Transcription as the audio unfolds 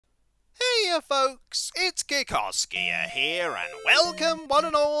Hiya folks, it's Kikoskia here, and welcome one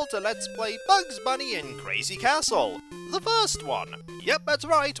and all to Let's Play Bugs Bunny in Crazy Castle. The first one. Yep, that's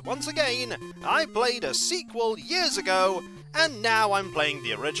right, once again, I played a sequel years ago, and now I'm playing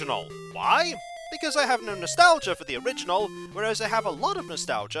the original. Why? Because I have no nostalgia for the original, whereas I have a lot of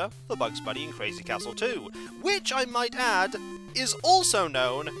nostalgia for Bugs Bunny in Crazy Castle 2, which I might add is also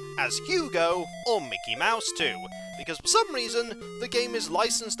known as Hugo or Mickey Mouse 2. Because for some reason, the game is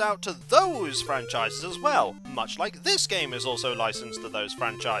licensed out to those franchises as well, much like this game is also licensed to those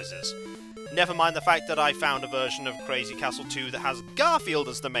franchises. Never mind the fact that I found a version of Crazy Castle 2 that has Garfield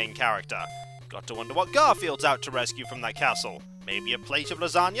as the main character. Got to wonder what Garfield's out to rescue from that castle. Maybe a plate of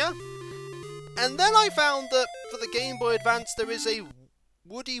lasagna? And then I found that for the Game Boy Advance there is a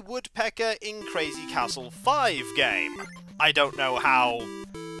Woody Woodpecker in Crazy Castle 5 game. I don't know how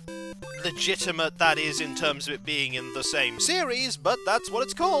legitimate that is in terms of it being in the same series, but that's what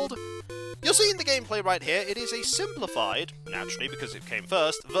it's called. You'll see in the gameplay right here, it is a simplified, naturally because it came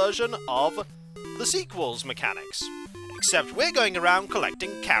first, version of the sequel's mechanics. Except we're going around collecting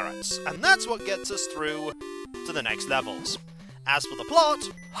carrots, and that's what gets us through to the next levels. As for the plot,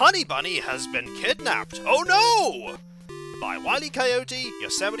 Honey Bunny has been kidnapped, oh no! By Wile E. Coyote,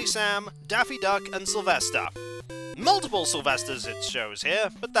 Yosemite Sam, Daffy Duck, and Sylvester. Multiple Sylvesters it shows here,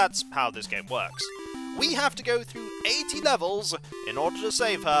 but that's how this game works. We have to go through 80 levels in order to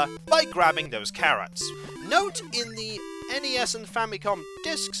save her by grabbing those carrots. Note in the NES and Famicom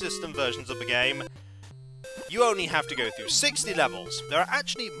Disk System versions of the game, you only have to go through 60 levels. There are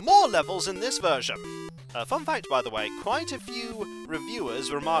actually more levels in this version. Fun fact, by the way, quite a few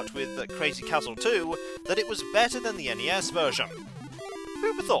reviewers remarked with Crazy Castle 2 that it was better than the NES version.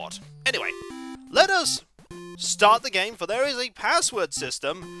 Who'd have thought? Anyway, let us start the game, for there is a password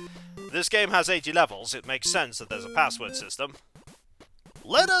system. This game has 80 levels, it makes sense that there's a password system.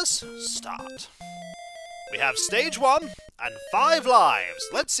 Let us start. We have stage 1 and 5 lives.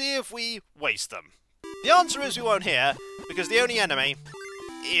 Let's see if we waste them. The answer is we won't here, because the only enemy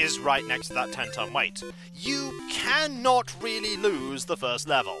is right next to that 10-ton weight. You cannot really lose the first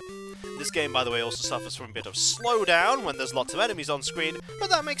level. This game, by the way, also suffers from a bit of slowdown when there's lots of enemies on screen, but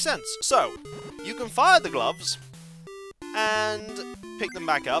that makes sense. So, you can fire the gloves and pick them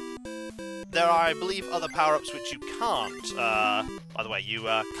back up. There are, I believe, other power-ups which you can't. By the way, you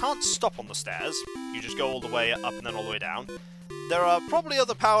can't stop on the stairs. You just go all the way up and then all the way down. There are probably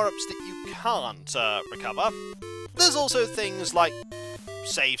other power-ups that you can't recover. There's also things like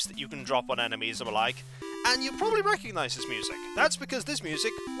saves that you can drop on enemies and the like. And you probably recognise this music. That's because this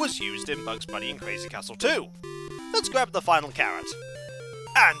music was used in Bugs Bunny in Crazy Castle 2. Let's grab the final carrot.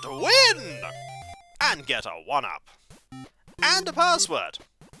 And win! And get a 1-up. And a password.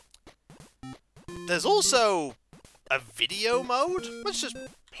 There's also a video mode. Let's just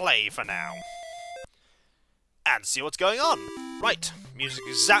play for now. And see what's going on. Right, music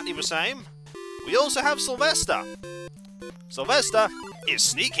exactly the same. We also have Sylvester. Sylvester is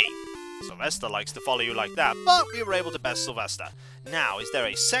sneaky. Sylvester likes to follow you like that, but we were able to best Sylvester. Now, is there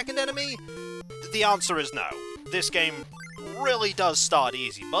a second enemy? The answer is no. This game really does start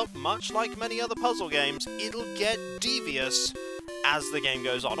easy, but much like many other puzzle games, it'll get devious as the game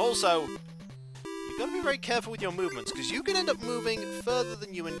goes on. Also, you've got to be very careful with your movements, because you can end up moving further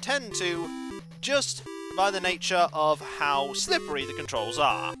than you intend to, just by the nature of how slippery the controls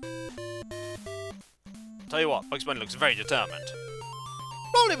are. Tell you what, Bugs Bunny looks very determined.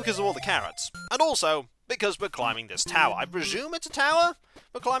 Probably because of all the carrots, and also because we're climbing this tower. I presume it's a tower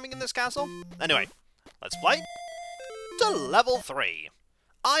we're climbing in this castle? Anyway, let's play to level 3.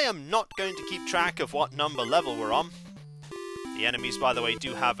 I am not going to keep track of what number level we're on. The enemies, by the way,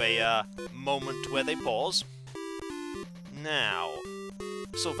 do have a moment where they pause. Now,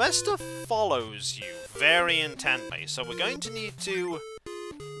 Sylvester follows you very intently, so we're going to need to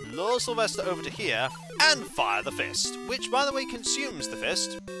lure Sylvester over to here and fire the fist, which, by the way, consumes the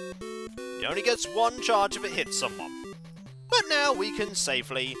fist. It only gets 1 charge if it hits someone. But now we can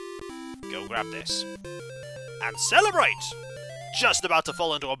safely go grab this. And celebrate! Just about to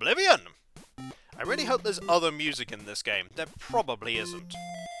fall into oblivion! I really hope there's other music in this game. There probably isn't.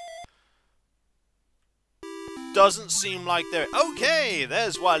 Doesn't seem like there... Okay,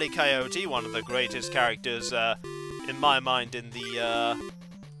 there's Wile E. Coyote, one of the greatest characters, in my mind, in the,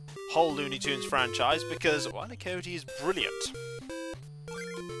 whole Looney Tunes franchise, because Wile E. Coyote is brilliant.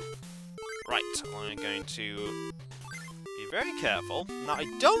 Right, I'm going to be very careful. Now, I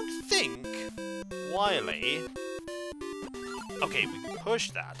don't think Wile... Okay, we can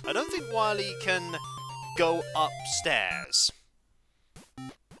push that. I don't think Wile can go upstairs.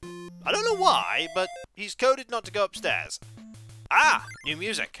 I don't know why, but he's coded not to go upstairs. Ah! New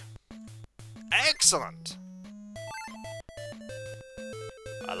music. Excellent!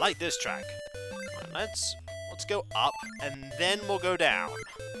 I like this track. Right, let's go up, and then we'll go down.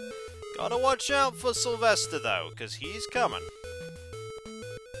 Gotta watch out for Sylvester, though, because he's coming.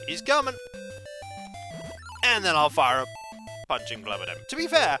 He's coming! And then I'll fire a punching glove at him. To be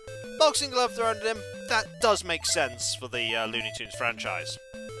fair, boxing glove thrown at him, that does make sense for the Looney Tunes franchise.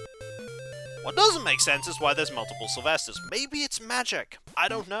 What doesn't make sense is why there's multiple Sylvesters. Maybe it's magic. I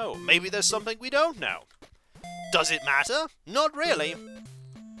don't know. Maybe there's something we don't know. Does it matter? Not really.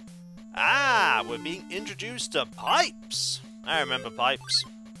 Ah, we're being introduced to pipes. I remember pipes.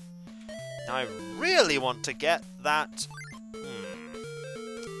 Now I really want to get that...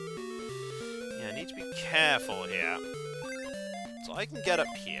 Yeah, I need to be careful here. So I can get up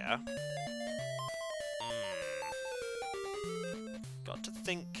here. Got to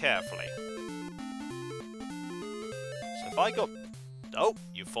think carefully. So if I go... Oh,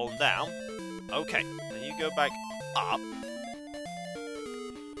 you've fallen down. Okay, then you go back up.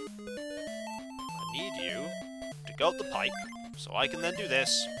 I need you to go up the pipe, so I can then do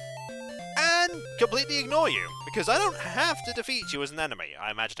this. And completely ignore you, because I don't have to defeat you as an enemy.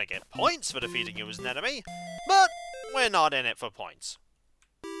 I imagine I get points for defeating you as an enemy, but we're not in it for points.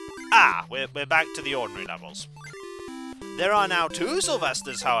 Ah, we're back to the ordinary levels. There are now 2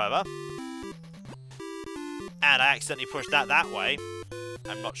 Sylvesters, however. And I accidentally pushed that way.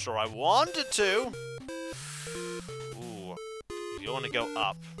 I'm not sure I wanted to. Ooh, you want to go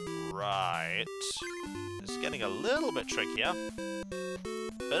up. Right. This is getting a little bit trickier.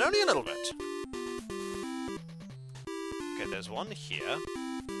 But only a little bit. Okay, there's one here.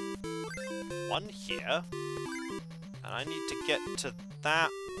 One here. And I need to get to that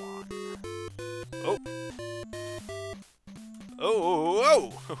one. Oh.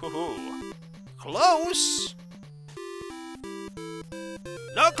 Oh, oh, close!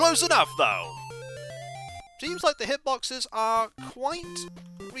 Not close enough, though! Seems like the hitboxes are quite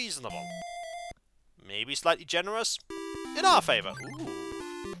reasonable. Maybe slightly generous? In our favour. Ooh.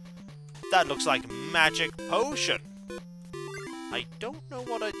 That looks like magic potion. I don't know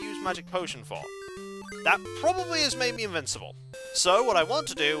what I'd use magic potion for. That probably has made me invincible. So what I want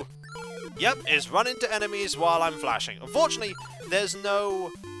to do, yep, is run into enemies while I'm flashing. Unfortunately, there's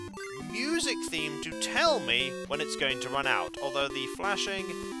no music theme to tell me when it's going to run out, although the flashing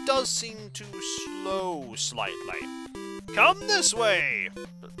does seem to slow slightly. Come this way!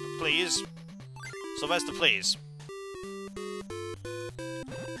 Please. Sylvester, please.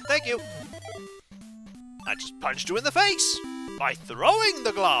 Thank you. I just punched you in the face by throwing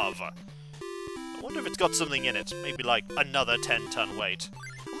the glove. I wonder if it's got something in it. Maybe like another 10-ton weight.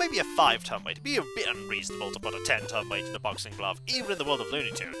 Or maybe a 5-ton weight. It'd be a bit unreasonable to put a 10-ton weight in a boxing glove, even in the world of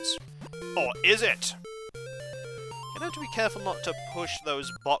Looney Tunes. Or is it? You have to be careful not to push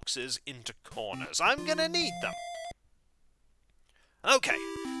those boxes into corners. I'm gonna need them. Okay,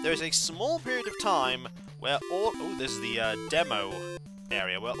 there is a small period of time where all... Oh, this is the demo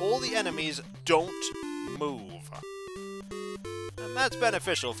area, where all the enemies don't move. And that's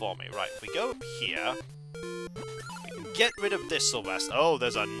beneficial for me. Right, if we go up here, we can get rid of this Sylvester. Oh,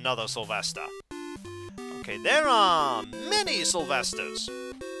 there's another Sylvester. Okay, there are many Sylvesters.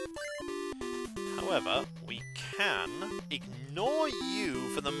 However, we can ignore you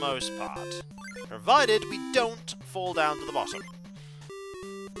for the most part, provided we don't fall down to the bottom.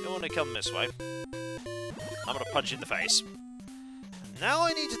 You want to come this way. I'm going to punch you in the face. Now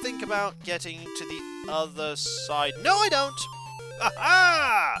I need to think about getting to the other side. No, I don't!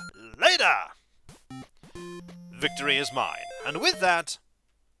 Aha! Later! Victory is mine. And with that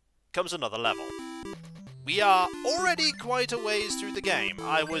comes another level. We are already quite a ways through the game.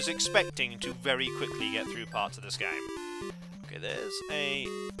 I was expecting to very quickly get through parts of this game. Okay, there's a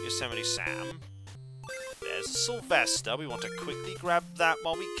Yosemite Sam. There's a Sylvester. We want to quickly grab that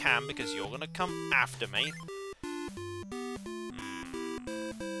while we can, because you're going to come after me.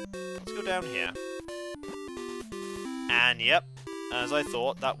 Let's go down here. And yep, as I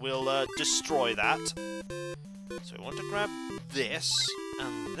thought, that will destroy that. So we want to grab this,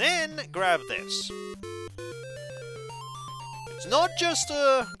 and then grab this. It's not just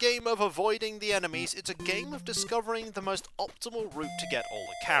a game of avoiding the enemies, it's a game of discovering the most optimal route to get all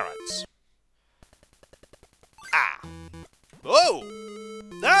the carrots. Ah! Oh!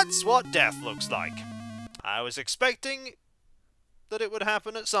 That's what death looks like. I was expecting that it would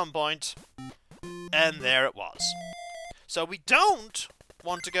happen at some point, and there it was. So we don't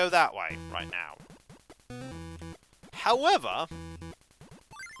want to go that way right now. However,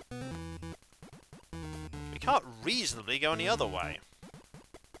 we can't reasonably go any other way.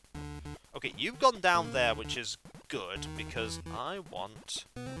 Okay, you've gone down there, which is good, because I want...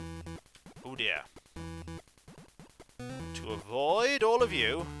 Ooh, Oh dear. To avoid all of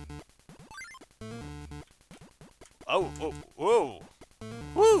you... Oh, whoa!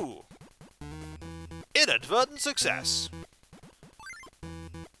 Woo! Inadvertent success!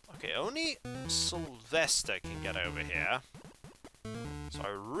 Okay, only Sylvester can get over here. So I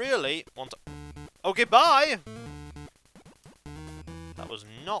really want to... Okay, bye! That was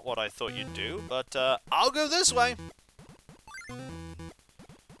not what I thought you'd do, but I'll go this way!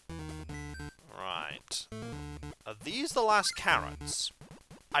 Right. Are these the last carrots?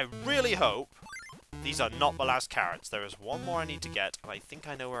 I really hope these are not the last carrots. There is one more I need to get, and I think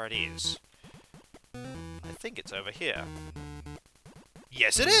I know where it is. I think it's over here.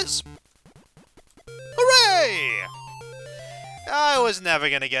 Yes, it is! Hooray! I was never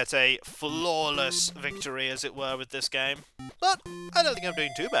going to get a flawless victory, as it were, with this game. But I don't think I'm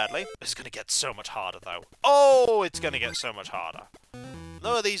doing too badly. It's going to get so much harder, though. Oh, it's going to get so much harder.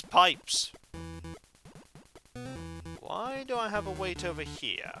 Look at these pipes. Why do I have a weight over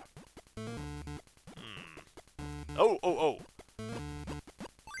here? Oh.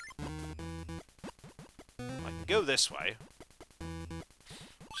 I can go this way.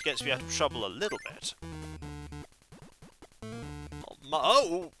 Which gets me out of trouble a little bit.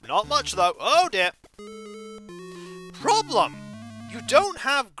 Oh, not much though. Oh dear. Problem! You don't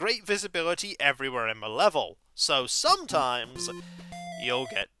have great visibility everywhere in the level. So sometimes you'll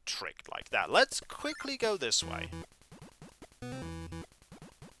get tricked like that. Let's quickly go this way.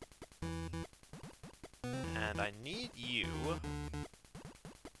 And I need you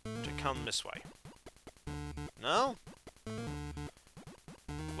to come this way. No?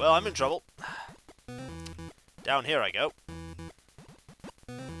 Well, I'm in trouble. Down here I go.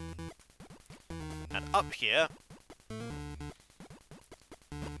 And up here.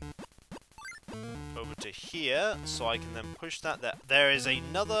 Over to here, so I can then push that there. There is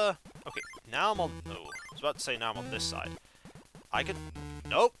another... Okay, now I'm on... Oh, I was about to say now I'm on this side. I could...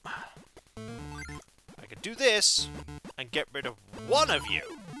 Nope. I could do this and get rid of one of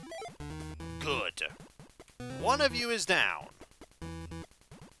you. Good. One of you is down.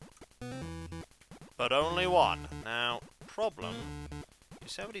 But only one. Now, problem...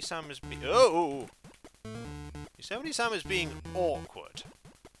 Yosemite Sam is being... Oh! Yosemite Sam is being awkward.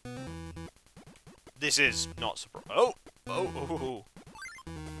 This is not surprising. Oh!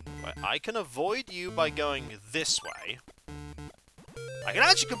 Right, I can avoid you by going this way. I can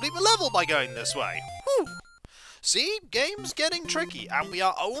actually complete the level by going this way. Whew! See? Game's getting tricky, and we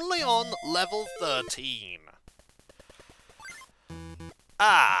are only on level 13.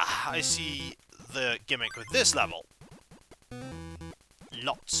 Ah, I see the gimmick with this level.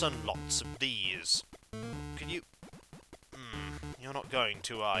 Lots and lots of these. Can you... you're not going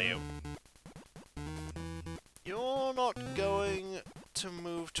to, are you? You're not going to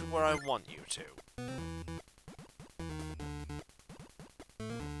move to where I want you to.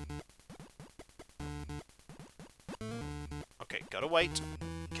 Okay, gotta wait.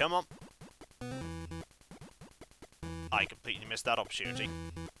 Come on. I completely missed that opportunity.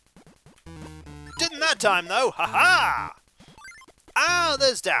 Didn't that time, though! Ha-ha! Ah,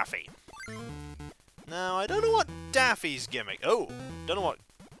 there's Daffy. Now, I don't know what Daffy's gimmick... Oh, don't know what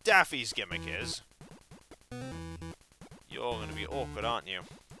Daffy's gimmick is. You're going to be awkward, aren't you?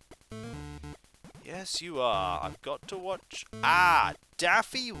 Yes, you are. I've got to watch... Ah,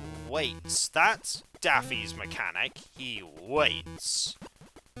 Daffy waits. That's Daffy's mechanic. He waits.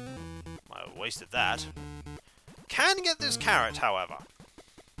 I wasted that. Can get this carrot, however.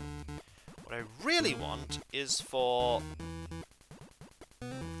 What I really want is for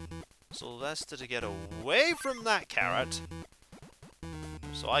Sylvester to get away from that carrot,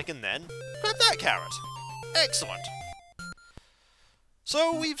 so I can then grab that carrot. Excellent.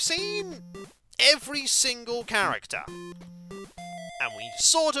 So we've seen every single character, and we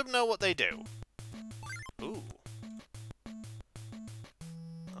sort of know what they do. Ooh.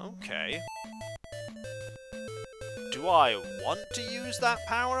 Okay. Do I want to use that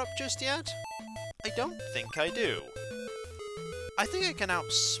power-up just yet? I don't think I do. I think I can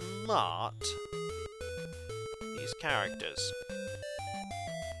outsmart these characters.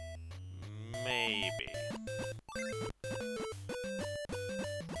 Maybe.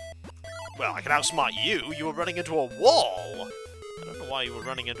 Well, I can outsmart you. You were running into a wall. I don't know why you were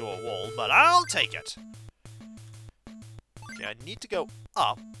running into a wall, but I'll take it. Okay, I need to go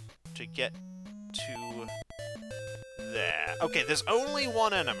up to get to there. Okay, there's only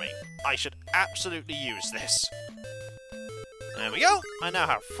one enemy. I should absolutely use this. There we go. I now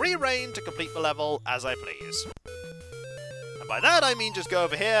have free reign to complete the level as I please. And by that I mean just go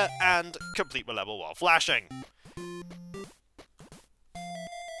over here and complete the level while flashing.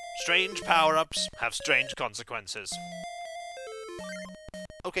 Strange power-ups have strange consequences.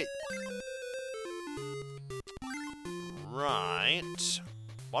 Okay. Right.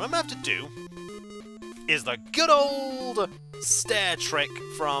 What I'm going to have to do is the good old stair trick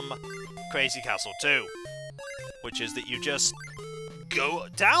from Crazy Castle 2. Which is that you just go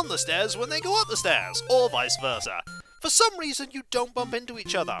down the stairs when they go up the stairs, or vice versa. For some reason, you don't bump into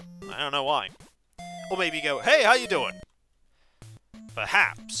each other. I don't know why. Or maybe you go, hey, how you doing?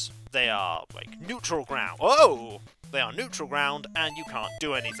 Perhaps they are, like, neutral ground. Oh! They are neutral ground, and you can't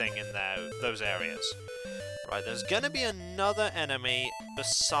do anything in those areas. Right, there's gonna be another enemy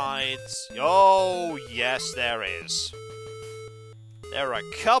besides... Oh, yes, there is. There are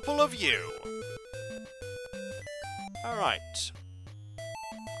a couple of you. Alright.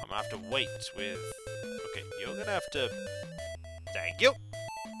 I'm gonna have to wait with... Okay, you're gonna have to... Thank you.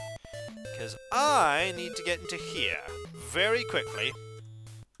 Because I need to get into here very quickly.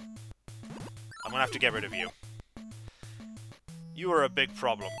 I'm gonna have to get rid of you. You are a big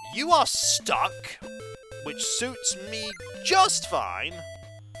problem. You are stuck, which suits me just fine.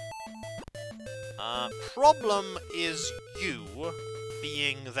 Problem is you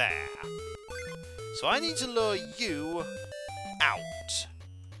being there. So I need to lure you out.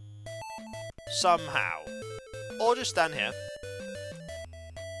 Somehow. Or just stand here.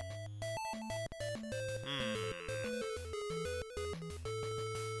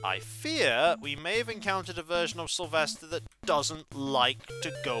 I fear we may have encountered a version of Sylvester that doesn't like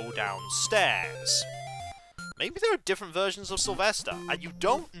to go downstairs. Maybe there are different versions of Sylvester, and you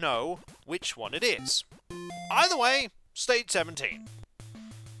don't know which one it is. Either way, stage 17.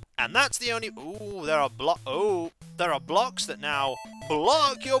 And that's the only... Ooh, there are blocks that now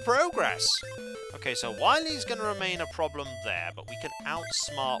block your progress. Okay, so Wily's going to remain a problem there, but we can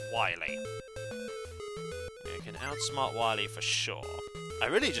outsmart Wily. We can outsmart Wily for sure. I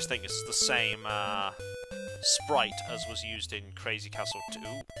really just think it's the same sprite as was used in Crazy Castle 2.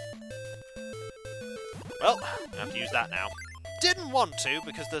 Well, I have to use that now. Didn't want to,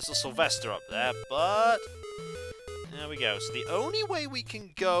 because there's a Sylvester up there, but... There we go. So the only way we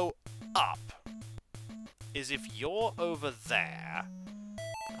can go up is if you're over there,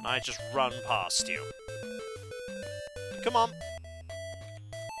 and I just run past you. Come on.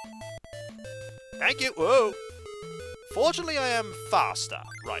 Thank you. Whoa. Fortunately, I am faster.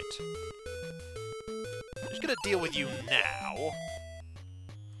 Right. I'm just going to deal with you now.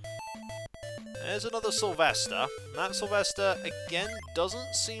 There's another Sylvester. That Sylvester, again,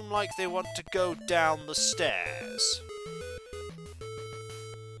 doesn't seem like they want to go down the stairs.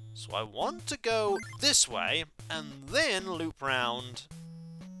 So I want to go this way, and then loop round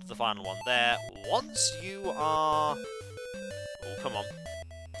to the final one there. Once you are... Oh, come on.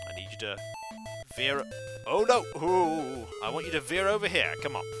 I need you to veer... Oh, no! Ooh, I want you to veer over here.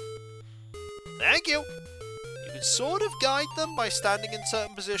 Come on. Thank you! You can sort of guide them by standing in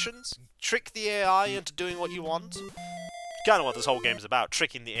certain positions. Trick the AI into doing what you want. Kind of what this whole game is about,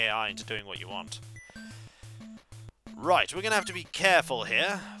 tricking the AI into doing what you want. Right, we're going to have to be careful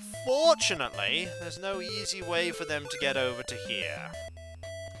here. Fortunately, there's no easy way for them to get over to here.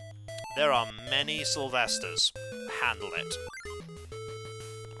 There are many Sylvesters. Handle it.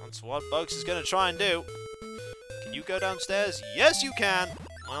 That's what Bugs is going to try and do. Can you go downstairs? Yes, you can!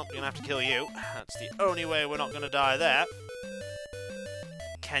 Well, we're going to have to kill you. That's the only way we're not going to die there.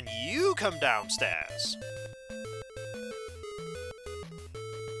 Can you come downstairs?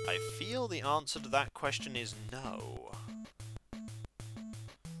 I feel the answer to that question is no.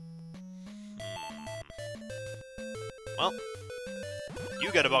 Well,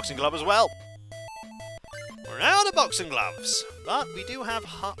 you get a boxing glove as well. We're out of boxing gloves, but we do have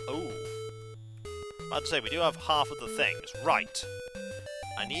I'd say we do have half of the things. Right.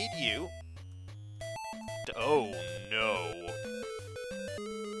 I need you to... Oh, no.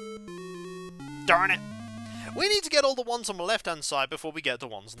 Darn it! We need to get all the ones on the left-hand side before we get the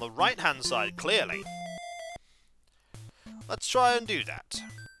ones on the right-hand side, clearly. Let's try and do that.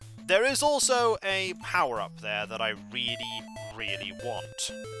 There is also a power-up there that I really, really want.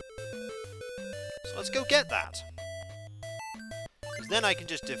 So let's go get that. Because then I can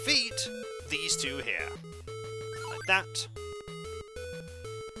just defeat these two here. Like that.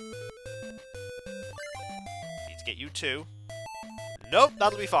 Need to get you two. Nope,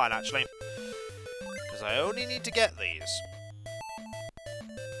 that'll be fine, actually. Because I only need to get these.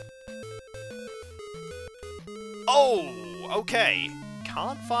 Oh, okay.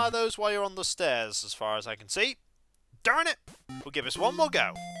 Can't fire those while you're on the stairs, as far as I can see. Darn it! We'll give us one more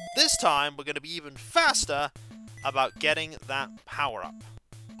go. This time, we're going to be even faster about getting that power-up.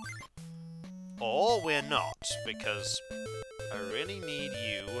 Or we're not, because I really need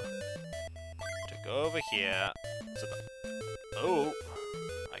you Go over here. Oh,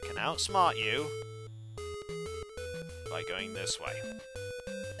 I can outsmart you by going this way.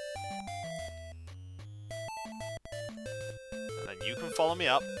 And then you can follow me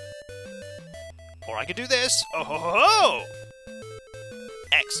up. Or I could do this. Oh ho ho ho!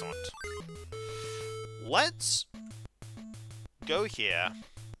 Excellent. Let's go here,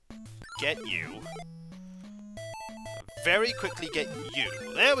 get you, very quickly get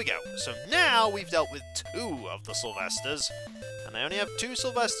you. There we go. So now we've dealt with 2 of the Sylvesters, and I only have 2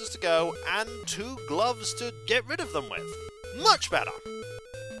 Sylvesters to go and 2 gloves to get rid of them with. Much better.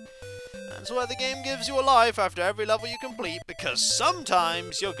 That's why the game gives you a life after every level you complete, because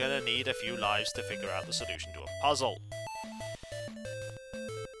sometimes you're gonna need a few lives to figure out the solution to a puzzle.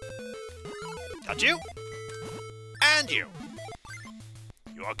 Got you. And you.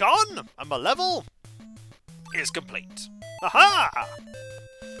 You are gone, and my level is complete. Aha!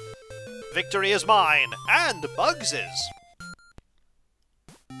 Victory is mine, and Bugs's.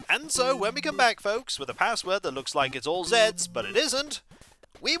 And so, when we come back, folks, with a password that looks like it's all Z's, but it isn't,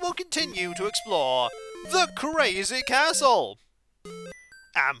 we will continue to explore the crazy castle.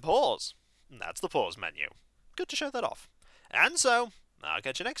 And pause. That's the pause menu. Good to show that off. And so, I'll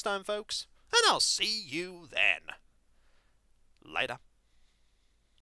catch you next time, folks, and I'll see you then. Later.